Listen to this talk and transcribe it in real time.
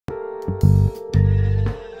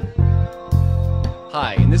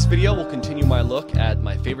Hi, in this video we'll continue my look at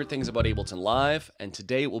my favorite things about Ableton Live, and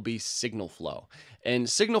today it will be signal flow. And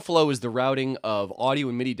signal flow is the routing of audio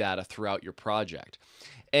and MIDI data throughout your project.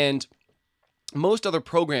 And most other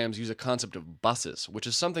programs use a concept of buses, which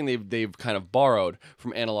is something they've kind of borrowed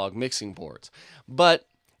from analog mixing boards. But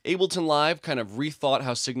Ableton Live kind of rethought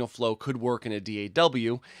how signal flow could work in a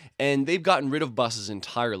DAW, and they've gotten rid of buses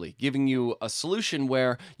entirely, giving you a solution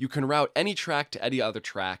where you can route any track to any other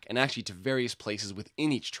track and actually to various places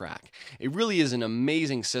within each track. It really is an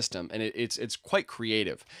amazing system, and it's quite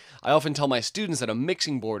creative. I often tell my students that a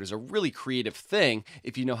mixing board is a really creative thing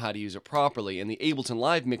if you know how to use it properly, and the Ableton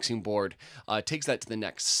Live mixing board takes that to the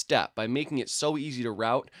next step by making it so easy to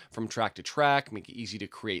route from track to track, make it easy to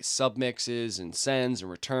create submixes and sends and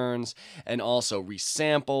returns, and also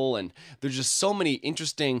resample, and there's just so many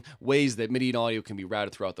interesting ways that MIDI and audio can be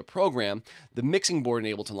routed throughout the program. The mixing board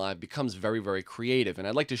in Ableton Live becomes very, very creative, and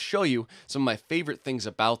I'd like to show you some of my favorite things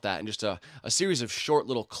about that in just a series of short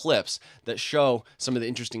little clips that show some of the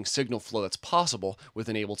interesting signal flow that's possible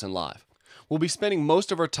within Ableton Live. We'll be spending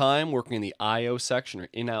most of our time working in the I/O section or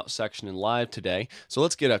in-out section in Live today, so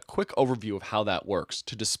let's get a quick overview of how that works.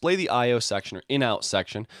 To display the I/O section or in-out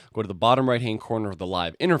section, go to the bottom right-hand corner of the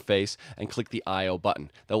Live interface and click the I/O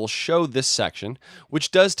button. That will show this section,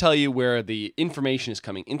 which does tell you where the information is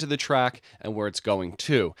coming into the track and where it's going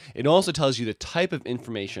to. It also tells you the type of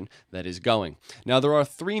information that is going. Now, there are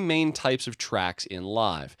three main types of tracks in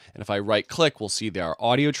Live, and if I right-click, we'll see there are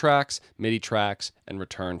audio tracks, MIDI tracks, and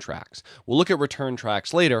return tracks. We'll look at return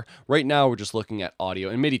tracks later. Right now, we're just looking at audio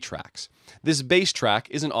and MIDI tracks. This bass track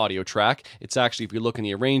is an audio track. It's actually, if you look in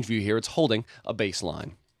the arrange view here, it's holding a bass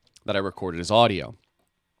line that I recorded as audio.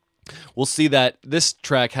 We'll see that this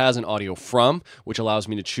track has an audio from, which allows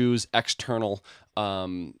me to choose external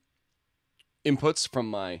inputs from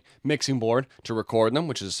my mixing board to record them,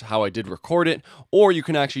 which is how I did record it, or you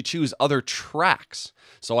can actually choose other tracks.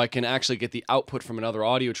 So I can actually get the output from another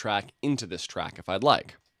audio track into this track if I'd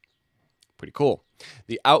like. Pretty cool.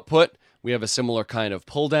 The output, we have a similar kind of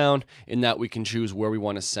pull down in that we can choose where we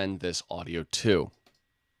want to send this audio to.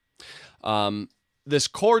 This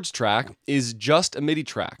chords track is just a MIDI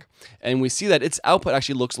track, and we see that its output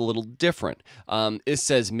actually looks a little different. It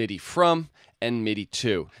says MIDI from and MIDI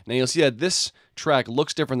to. Now you'll see that this track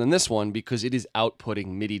looks different than this one because it is outputting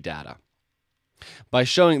MIDI data. By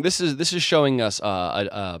showing this is showing us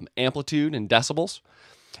amplitude and decibels,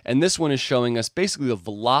 and this one is showing us basically the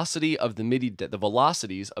velocity of the MIDI, the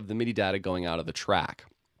velocities of the MIDI data going out of the track.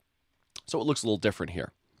 So it looks a little different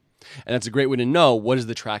here. And that's a great way to know what is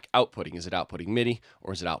the track outputting. Is it outputting MIDI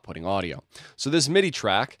or is it outputting audio? So this MIDI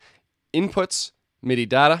track inputs MIDI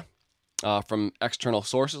data from external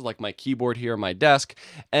sources like my keyboard here, my desk,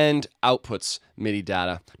 and outputs MIDI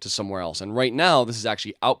data to somewhere else. And right now, this is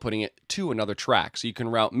actually outputting it to another track. So you can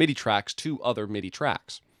route MIDI tracks to other MIDI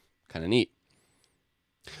tracks. Kind of neat.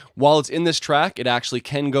 While it's in this track, it actually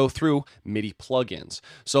can go through MIDI plugins.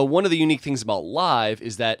 So one of the unique things about Live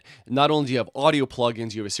is that not only do you have audio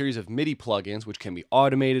plugins, you have a series of MIDI plugins which can be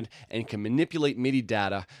automated and can manipulate MIDI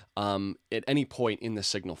data at any point in the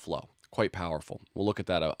signal flow. Quite powerful. We'll look at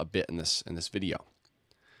that a bit in this video.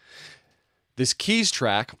 This keys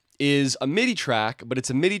track is a MIDI track, but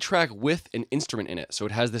it's a MIDI track with an instrument in it. So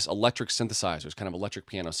it has this electric synthesizer, it's kind of electric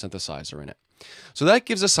piano synthesizer in it. So that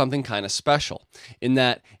gives us something kind of special in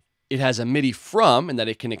that it has a MIDI from, and that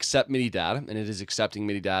it can accept MIDI data, and it is accepting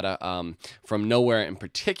MIDI data from nowhere in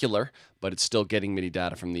particular, but it's still getting MIDI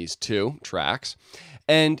data from these two tracks,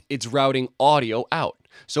 and it's routing audio out.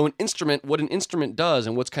 So an instrument, what an instrument does,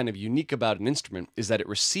 and what's kind of unique about an instrument, is that it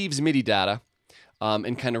receives MIDI data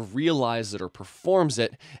and kind of realizes it or performs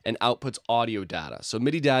it and outputs audio data. So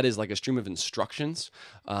MIDI data is like a stream of instructions,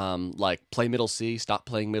 like play middle C, stop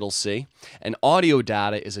playing middle C. And audio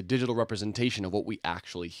data is a digital representation of what we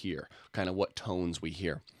actually hear, kind of what tones we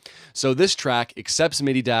hear. So this track accepts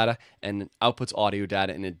MIDI data and outputs audio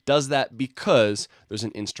data, and it does that because there's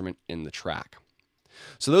an instrument in the track.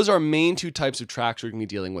 So those are our main two types of tracks we're going to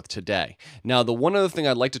be dealing with today. Now, the one other thing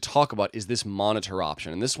I'd like to talk about is this monitor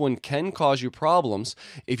option. And this one can cause you problems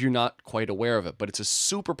if you're not quite aware of it, but it's a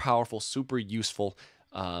super powerful, super useful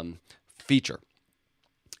feature.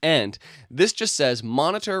 And this just says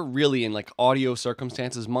monitor. Really, in like audio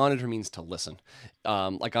circumstances, monitor means to listen.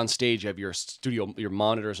 Like on stage, you have your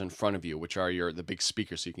monitors in front of you, which are the big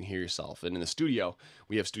speakers so you can hear yourself. And in the studio,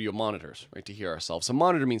 we have studio monitors, right, to hear ourselves. So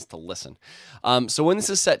monitor means to listen. So when this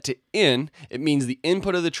is set to in, it means the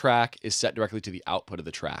input of the track is set directly to the output of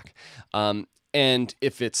the track. And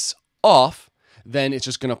if it's off, then it's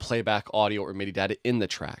just going to play back audio or MIDI data in the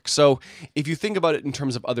track. So if you think about it in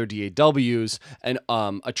terms of other DAWs, and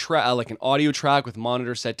a track like an audio track with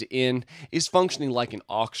monitor set to in is functioning like an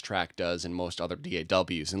aux track does in most other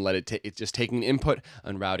DAWs, and it's just taking an input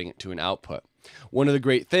and routing it to an output. One of the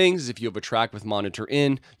great things is if you have a track with monitor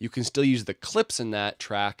in, you can still use the clips in that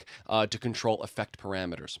track to control effect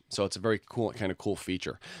parameters. So it's a very cool, kind of cool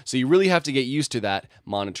feature. So you really have to get used to that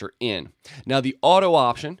monitor in. Now the auto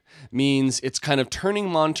option means it's kind of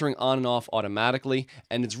turning monitoring on and off automatically,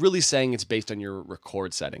 and it's really saying it's based on your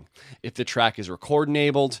record setting. If the track is record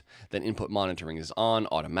enabled, then input monitoring is on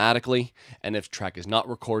automatically, and if track is not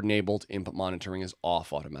record enabled, input monitoring is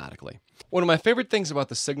off automatically. One of my favorite things about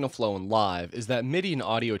the signal flow in Live is that MIDI and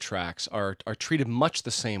audio tracks are treated much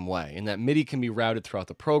the same way, in that MIDI can be routed throughout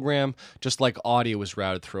the program, just like audio is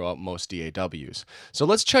routed throughout most DAWs. So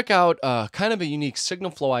let's check out kind of a unique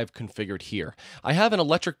signal flow I've configured here. I have an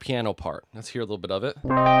electric piano part. Let's hear a little bit of it.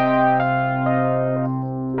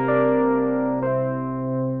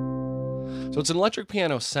 So it's an electric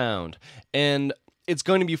piano sound, and it's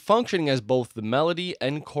going to be functioning as both the melody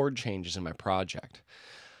and chord changes in my project.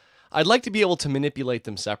 I'd like to be able to manipulate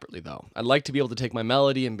them separately, though. I'd like to be able to take my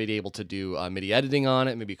melody and be able to do MIDI editing on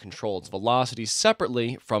it, maybe control its velocity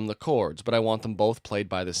separately from the chords, but I want them both played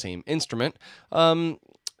by the same instrument,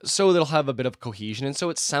 so they'll have a bit of cohesion, and so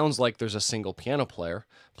it sounds like there's a single piano player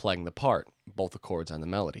playing the part, both the chords and the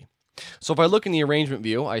melody. So if I look in the arrangement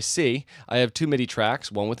view, I see I have two MIDI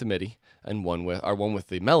tracks, one with the MIDI and one with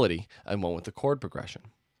the melody and one with the chord progression.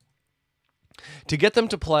 To get them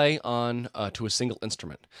to play on to a single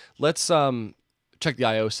instrument, let's check the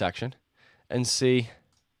I/O section and see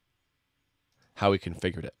how we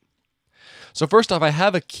configured it. So first off, I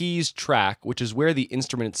have a keys track, which is where the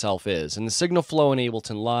instrument itself is. And the signal flow in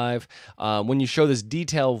Ableton Live, when you show this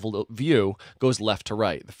detail view, goes left to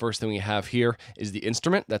right. The first thing we have here is the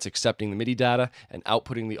instrument that's accepting the MIDI data and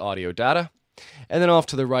outputting the audio data. And then off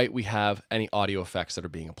to the right, we have any audio effects that are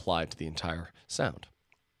being applied to the entire sound.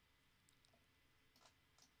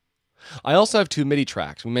 I also have two MIDI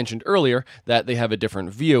tracks. We mentioned earlier that they have a different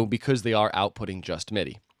view because they are outputting just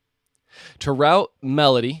MIDI. To route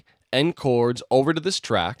melody and chords over to this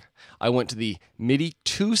track, I went to the MIDI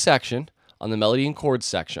 2 section on the melody and chords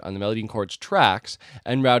section, on the melody and chords tracks,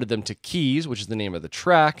 and routed them to keys, which is the name of the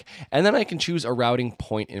track, and then I can choose a routing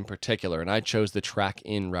point in particular, and I chose the track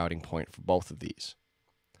in routing point for both of these.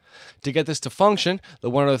 To get this to function, the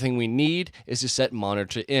one other thing we need is to set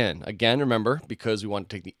monitor in. Again, remember, because we want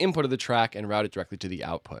to take the input of the track and route it directly to the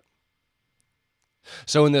output.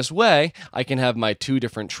 So in this way, I can have my two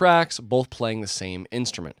different tracks both playing the same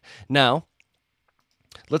instrument. Now,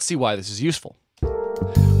 let's see why this is useful.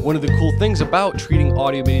 One of the cool things about treating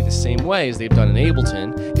audio MIDI the same way as they've done in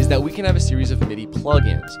Ableton is that we can have a series of MIDI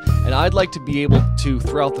plugins. And I'd like to be able to,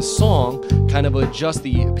 throughout the song, kind of adjust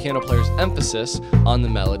the piano player's emphasis on the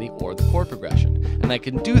melody or the chord progression. And I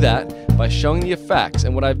can do that by showing the effects.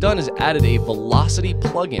 And what I've done is added a velocity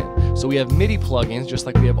plugin. So we have MIDI plugins just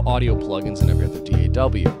like we have audio plugins in every other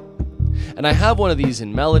DAW. And I have one of these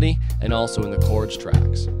in melody and also in the chords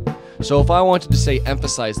tracks. So if I wanted to, say,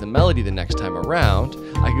 emphasize the melody the next time around,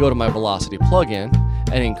 I could go to my velocity plugin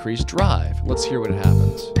and increase drive. Let's hear what it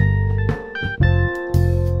happens.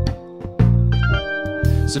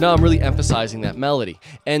 So now I'm really emphasizing that melody.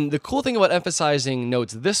 And the cool thing about emphasizing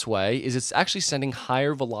notes this way is it's actually sending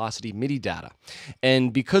higher velocity MIDI data.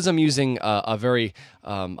 And because I'm using a very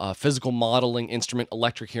physical modeling instrument,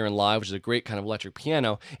 electric here in Live, which is a great kind of electric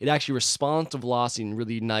piano, it actually responds to velocity in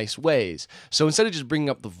really nice ways. So instead of just bringing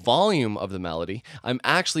up the volume of the melody, I'm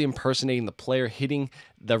actually impersonating the player hitting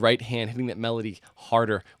the right hand, hitting that melody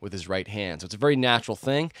harder with his right hand. So it's a very natural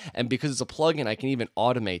thing, and because it's a plugin, I can even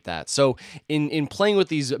automate that. So in playing with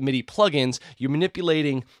these MIDI plugins, you're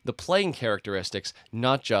manipulating the playing characteristics,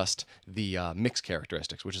 not just the mix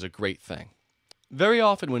characteristics, which is a great thing. Very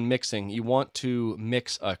often when mixing, you want to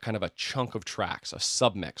mix a kind of a chunk of tracks, a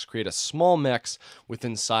submix, create a small mix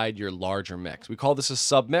within inside your larger mix. We call this a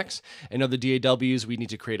submix. In other DAWs, we need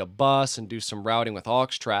to create a bus and do some routing with aux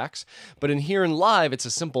tracks. But in here in Live, it's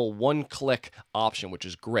a simple one-click option, which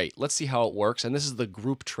is great. Let's see how it works, and this is the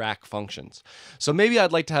group track functions. So maybe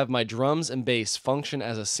I'd like to have my drums and bass function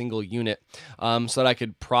as a single unit so that I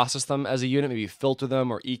could process them as a unit, maybe filter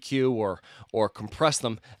them or EQ or compress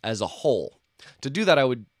them as a whole. To do that, I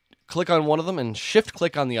would click on one of them and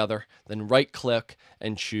shift-click on the other, then right-click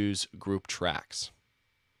and choose Group Tracks.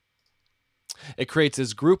 It creates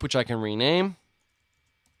this group, which I can rename.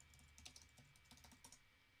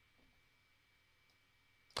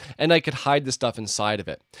 And I could hide the stuff inside of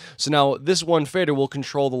it. So now this one fader will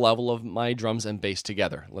control the level of my drums and bass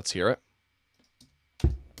together. Let's hear it.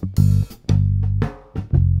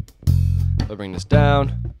 If I bring this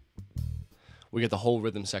down, we get the whole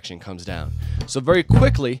rhythm section comes down. So very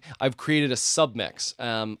quickly, I've created a submix.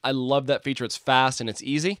 I love that feature. It's fast and it's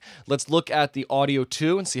easy. Let's look at the audio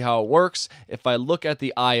 2 and see how it works. If I look at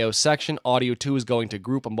the IO section, audio 2 is going to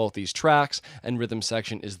group on both these tracks, and rhythm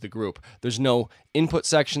section is the group. There's no input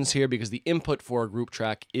sections here because the input for a group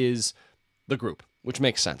track is the group, which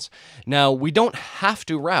makes sense. Now, we don't have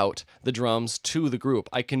to route the drums to the group.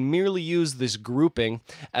 I can merely use this grouping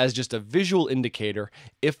as just a visual indicator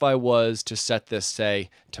if I was to set this, say,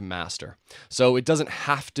 to master. So it doesn't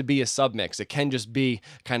have to be a submix. It can just be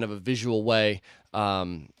kind of a visual way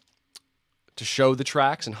to show the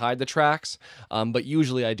tracks and hide the tracks, but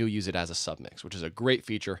usually I do use it as a submix, which is a great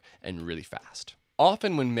feature and really fast.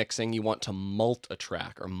 Often when mixing, you want to mult a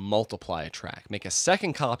track or multiply a track. Make a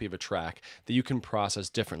second copy of a track that you can process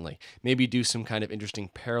differently. Maybe do some kind of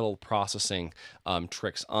interesting parallel processing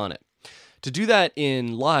tricks on it. To do that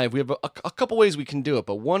in live, we have a couple ways we can do it,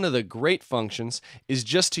 but one of the great functions is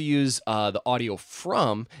just to use the audio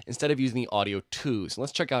from instead of using the audio to. So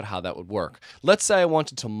let's check out how that would work. Let's say I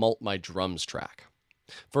wanted to mult my drums track.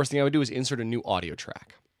 First thing I would do is insert a new audio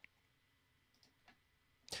track.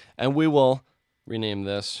 And we will rename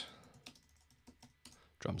this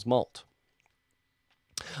drums mult.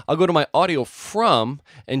 I'll go to my audio from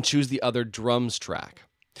and choose the other drums track.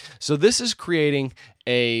 So this is creating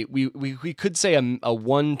a, we could say a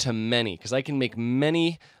one-to-many, because I can make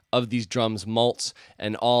many of these drums mults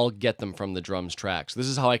and all get them from the drums track. So this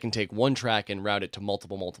is how I can take one track and route it to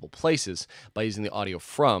multiple places by using the audio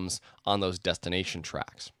froms on those destination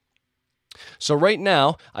tracks. So right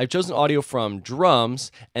now, I've chosen audio from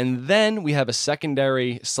drums, and then we have a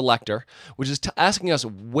secondary selector, which is asking us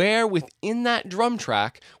where within that drum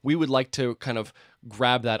track we would like to kind of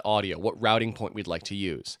grab that audio, what routing point we'd like to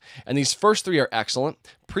use. And these first three are excellent.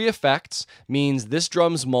 Pre-effects means this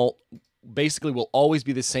drums mult basically will always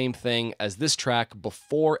be the same thing as this track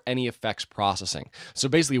before any effects processing. So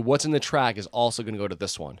basically what's in the track is also going to go to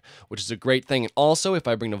this one, which is a great thing. And also if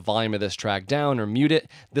I bring the volume of this track down or mute it,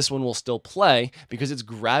 this one will still play because it's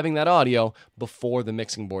grabbing that audio before the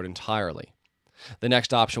mixing board entirely. The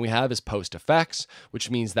next option we have is post effects,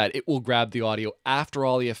 which means that it will grab the audio after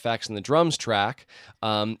all the effects in the drums track.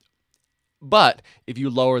 But if you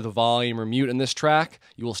lower the volume or mute in this track,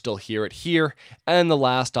 you will still hear it here. And the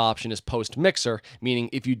last option is post mixer, meaning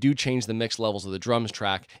if you do change the mix levels of the drums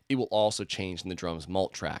track, it will also change in the drums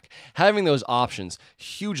mult track. Having those options,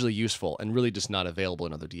 hugely useful and really just not available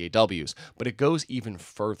in other DAWs, but it goes even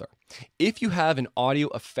further. If you have an audio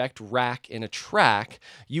effect rack in a track,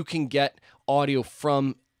 you can get audio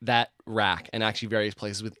from that rack and actually various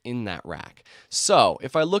places within that rack. So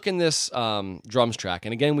if I look in this drums track,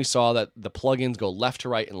 and again we saw that the plugins go left to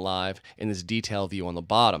right in live in this detail view on the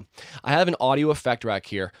bottom. I have an audio effect rack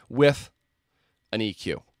here with an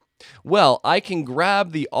EQ. Well, I can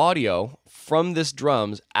grab the audio from this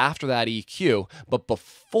drums after that EQ, but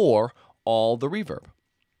before all the reverb,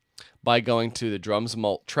 by going to the drums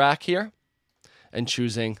mult track here and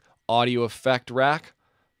choosing audio effect rack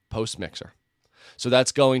post mixer. So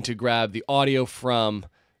that's going to grab the audio from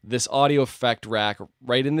this audio effect rack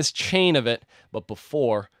right in this chain of it, but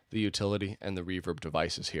before the utility and the reverb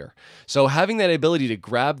devices here. So having that ability to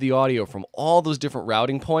grab the audio from all those different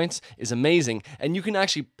routing points is amazing. And you can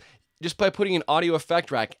actually, just by putting an audio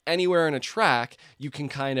effect rack anywhere in a track, you can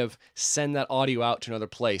kind of send that audio out to another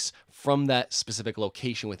place from that specific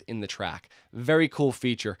location within the track. Very cool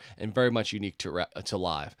feature and very much unique to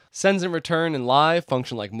live. Sends and return in live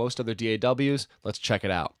function like most other DAWs. Let's check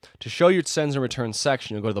it out. To show your sends and return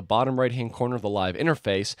section, you'll go to the bottom right-hand corner of the live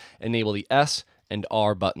interface, enable the S and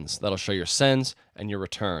R buttons. That'll show your sends and your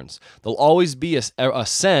returns. There'll always be a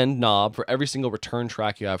send knob for every single return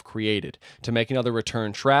track you have created. To make another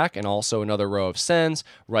return track and also another row of sends,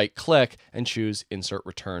 right-click and choose Insert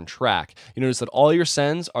Return Track. You notice that all your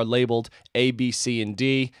sends are labeled A, B, C, and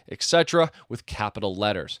D, etc. with capital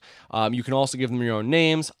letters. You can also give them your own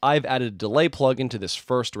names. I've added a delay plugin to this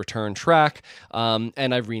first return track,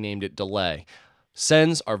 and I've renamed it Delay.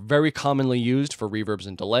 Sends are very commonly used for reverbs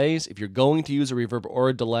and delays. If you're going to use a reverb or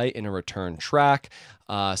a delay in a return track,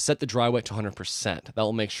 set the dry wet to 100%. That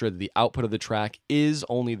will make sure that the output of the track is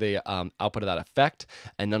only the output of that effect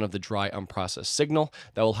and none of the dry unprocessed signal.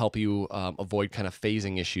 That will help you avoid kind of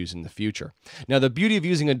phasing issues in the future. Now, the beauty of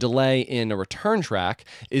using a delay in a return track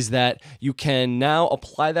is that you can now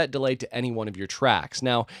apply that delay to any one of your tracks.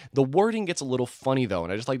 Now, the wording gets a little funny though,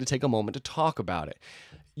 and I just like to take a moment to talk about it.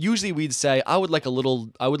 Usually we'd say, I would like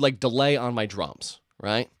delay on my drums,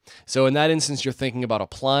 right? So in that instance, you're thinking about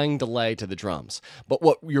applying delay to the drums. But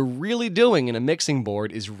what you're really doing in a mixing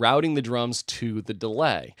board is routing the drums to the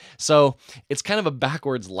delay. So it's kind of a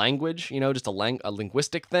backwards language, you know, just a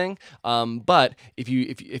linguistic thing. But if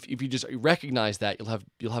you just recognize that,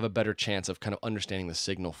 you'll have a better chance of kind of understanding the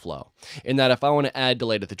signal flow. In that, if I want to add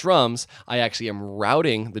delay to the drums, I actually am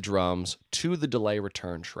routing the drums to the delay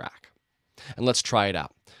return track. And let's try it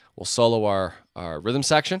out. We'll solo our rhythm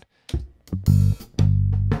section.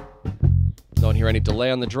 Don't hear any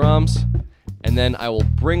delay on the drums. And then I will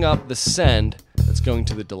bring up the send that's going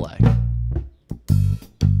to the delay.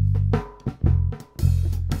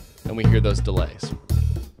 And we hear those delays.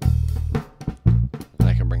 And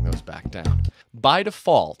I can bring those back down. By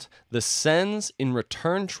default, the sends in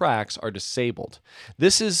return tracks are disabled.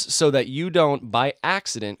 This is so that you don't, by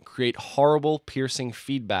accident, create horrible piercing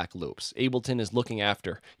feedback loops. Ableton is looking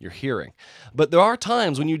after your hearing. But there are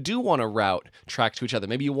times when you do want to route tracks to each other.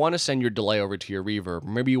 Maybe you want to send your delay over to your reverb.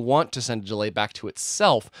 Maybe you want to send a delay back to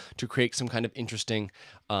itself to create some kind of interesting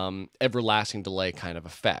everlasting delay kind of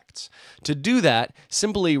effects. To do that,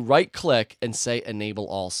 simply right-click and say Enable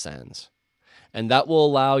All Sends. And that will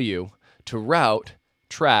allow you to route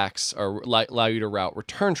tracks, or allow you to route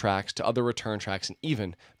return tracks to other return tracks and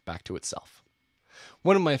even back to itself.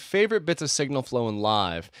 One of my favorite bits of signal flow in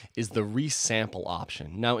live is the resample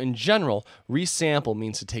option. Now, in general, resample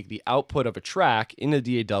means to take the output of a track in a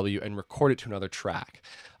DAW and record it to another track.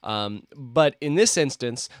 But in this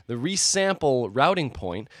instance, the resample routing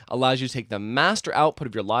point allows you to take the master output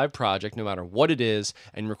of your live project, no matter what it is,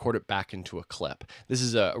 and record it back into a clip. This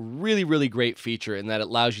is a really, really great feature in that it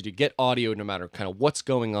allows you to get audio no matter kind of what's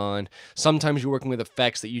going on. Sometimes you're working with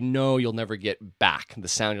effects that you know you'll never get back, the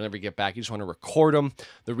sound you'll never get back. You just want to record them.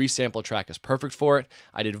 The resample track is perfect for it.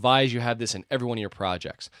 I'd advise you have this in every one of your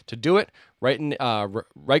projects. To do it,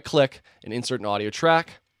 right-click and insert an audio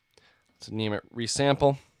track. Let's name it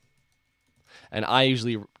Resample. And I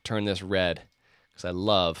usually turn this red because I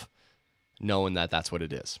love knowing that that's what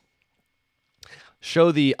it is.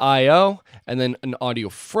 Show the I/O, and then an audio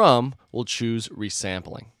from, we'll choose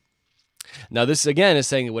resampling. Now this again is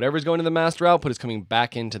saying that whatever's going to the master output is coming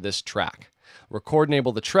back into this track. Record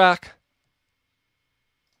enable the track.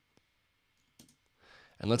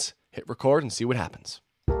 And let's hit record and see what happens.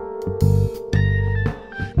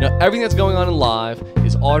 Now everything that's going on in live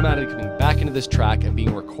is automatically coming back into this track and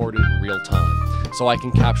being recorded in real time. So I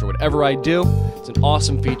can capture whatever I do. It's an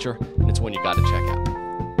awesome feature, and it's one you got to check out.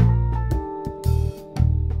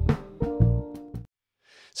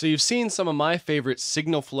 So you've seen some of my favorite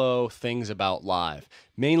signal flow things about live.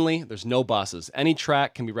 Mainly, there's no buses. Any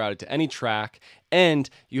track can be routed to any track, and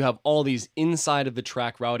you have all these inside of the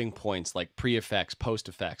track routing points like pre-effects,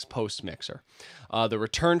 post-mixer. The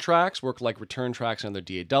return tracks work like return tracks on other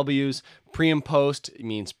DAWs. Pre and post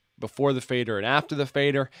means before the fader and after the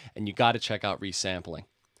fader, and you got to check out resampling.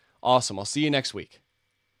 Awesome. I'll see you next week.